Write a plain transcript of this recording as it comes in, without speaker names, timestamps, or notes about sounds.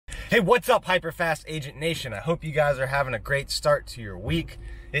Hey, what's up, HyperFast Agent Nation? I hope you guys are having a great start to your week.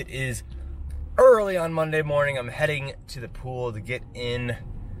 It is early on Monday morning. I'm heading to the pool to get in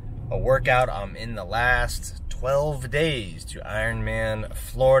a workout. I'm in the last 12 days to Ironman,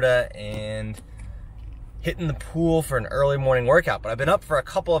 Florida, and hitting the pool for an early morning workout. But I've been up for a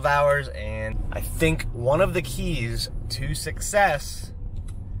couple of hours, and I think one of the keys to success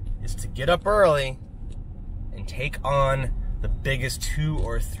is to get up early and take on the biggest 2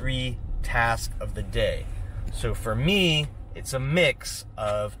 or 3 tasks of the day. So for me, it's a mix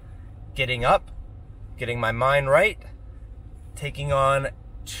of getting up, getting my mind right, taking on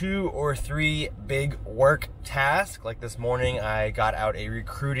 2 or 3 big work tasks. Like this morning, I got out a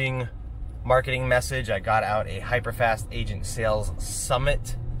recruiting marketing message. I got out a HyperFast Agent Sales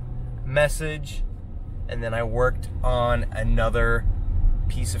Summit message. And then I worked on another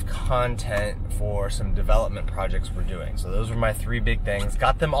piece of content for some development projects we're doing. So those were my 3 big things.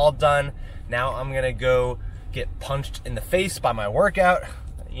 Got them all done. Now I'm gonna go get punched in the face by my workout.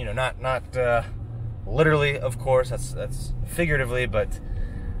 You know, not literally, of course. That's figuratively, but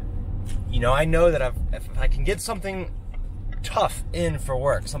you know, I know that if I can get something tough in for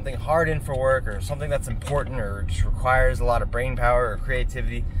work, something hard in for work, or something that's important or just requires a lot of brain power or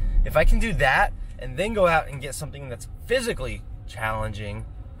creativity, if I can do that and then go out and get something that's physically challenging,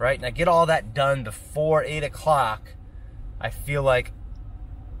 right? And I get all that done before 8 o'clock, I feel like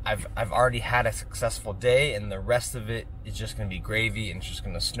I've already had a successful day, and the rest of it is just going to be gravy, and it's just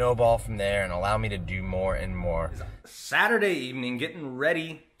going to snowball from there and allow me to do more and more. Saturday evening, getting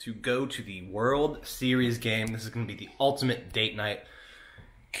ready to go to the World Series game. This is going to be the ultimate date night.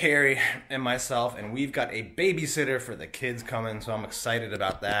 Keri and myself, and we've got a babysitter for the kids coming, so I'm excited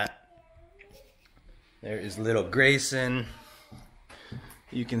about that. There is little Grayson.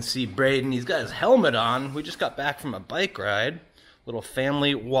 You can see Braden, he's got his helmet on. We just got back from a bike ride, little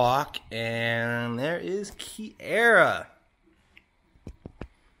family walk, and there is Keri.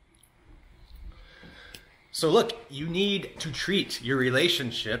 So look, you need to treat your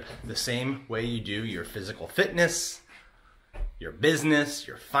relationship the same way you do your physical fitness, your business,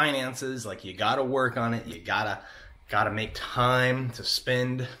 your finances. Like, you gotta work on it. You gotta make time to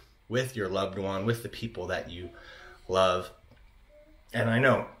spend with your loved one, with the people that you love. And I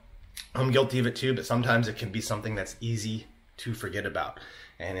know I'm guilty of it too, but sometimes it can be something that's easy to forget about.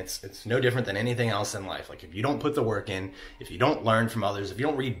 And it's no different than anything else in life. Like, if you don't put the work in, if you don't learn from others, if you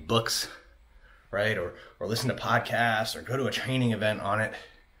don't read books, right, or listen to podcasts or go to a training event on it,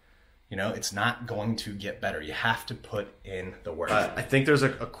 you know, it's not going to get better. You have to put in the work. I think there's a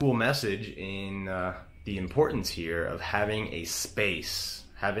cool message in the importance here of having a space,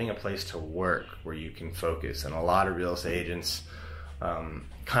 having a place to work where you can focus. And a lot of real estate agents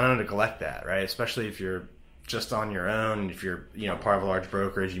kind of neglect that, right? Especially if you're just on your own. If you're, you know, part of a large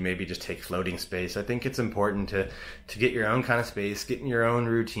brokerage, you maybe just take floating space. I think it's important to get your own kind of space, get in your own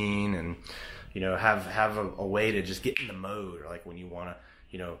routine, and, you know, have a way to just get in the mode. Like when you want to,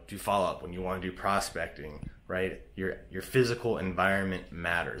 you know, do follow-up, when you want to do prospecting, right? Your physical environment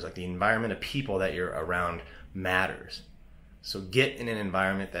matters. Like, the environment of people that you're around matters. So get in an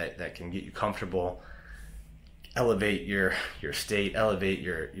environment that can get you comfortable, elevate your state, elevate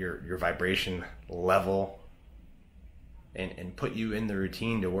your vibration level, and put you in the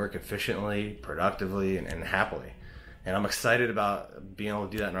routine to work efficiently, productively, and happily. And I'm excited about being able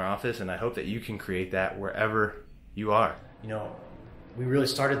to do that in our office, and I hope that you can create that wherever you are. You know, we really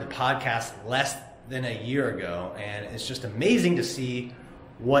started the podcast less than a year ago, and it's just amazing to see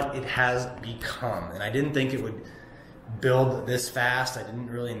what it has become. And I didn't think it would build this fast. I didn't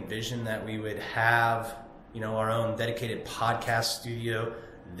really envision that we would have, you know, our own dedicated podcast studio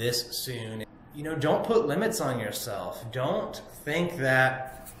this soon. You know, don't put limits on yourself. Don't think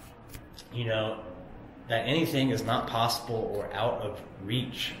that, you know, that anything is not possible or out of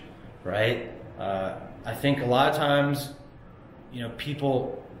reach, right? I think a lot of times, you know,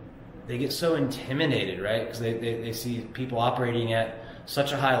 people, they get so intimidated, right? Because they see people operating at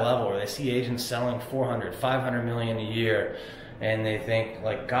such a high level, or they see agents selling 400, 500 million a year, and they think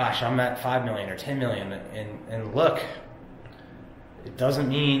like, gosh, I'm at 5 million or 10 million. And look, it doesn't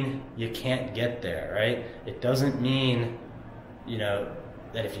mean you can't get there, right? It doesn't mean, you know,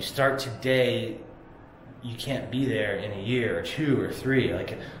 that if you start today, you can't be there in a year or 2 or 3.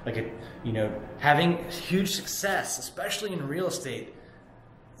 You know, having huge success, especially in real estate,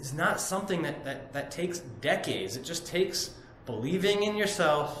 is not something that takes decades. It just takes believing in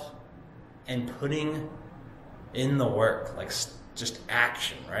yourself and putting in the work, like just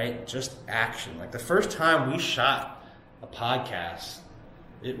action, right? Just action. Like the first time we shot a podcast,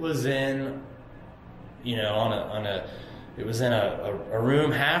 it was in, you know, on a it was in a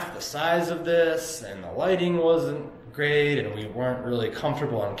room half the size of this, and the lighting wasn't great, and we weren't really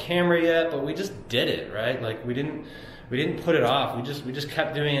comfortable on camera yet, but we just did it, right? Like we didn't put it off. We just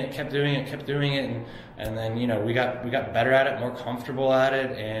kept doing it, and then, you know, we got better at it, more comfortable at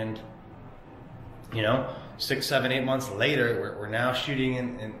it, and, you know, 6, 7, 8 months later, we're now shooting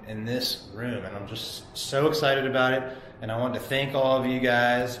in this room, and I'm just so excited about it. And I want to thank all of you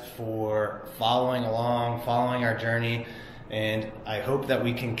guys for following along, following our journey, and I hope that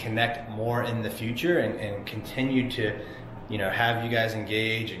we can connect more in the future and continue to, you know, have you guys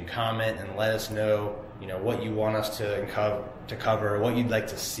engage and comment and let us know, you know, what you want us to cover, what you'd like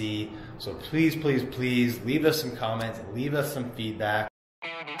to see. So please, please, please leave us some comments, leave us some feedback.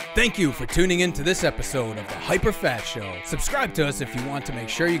 Thank you for tuning in to this episode of the HyperFast Show. Subscribe to us if you want to make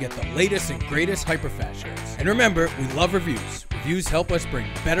sure you get the latest and greatest HyperFast shows. And remember, we love reviews. Reviews help us bring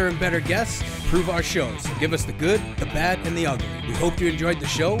better and better guests and improve our shows. So give us the good, the bad, and the ugly. We hope you enjoyed the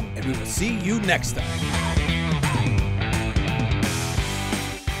show, and we will see you next time.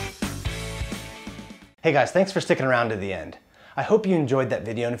 Hey guys, thanks for sticking around to the end. I hope you enjoyed that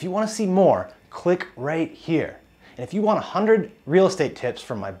video, and if you want to see more, click right here. And if you want 100 real estate tips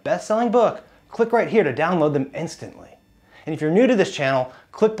from my best-selling book, click right here to download them instantly. And if you're new to this channel,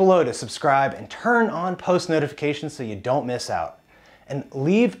 click below to subscribe and turn on post notifications so you don't miss out. And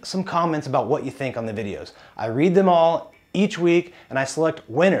leave some comments about what you think on the videos. I read them all each week, and I select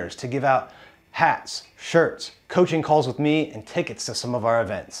winners to give out hats, shirts, coaching calls with me, and tickets to some of our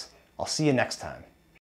events. I'll see you next time.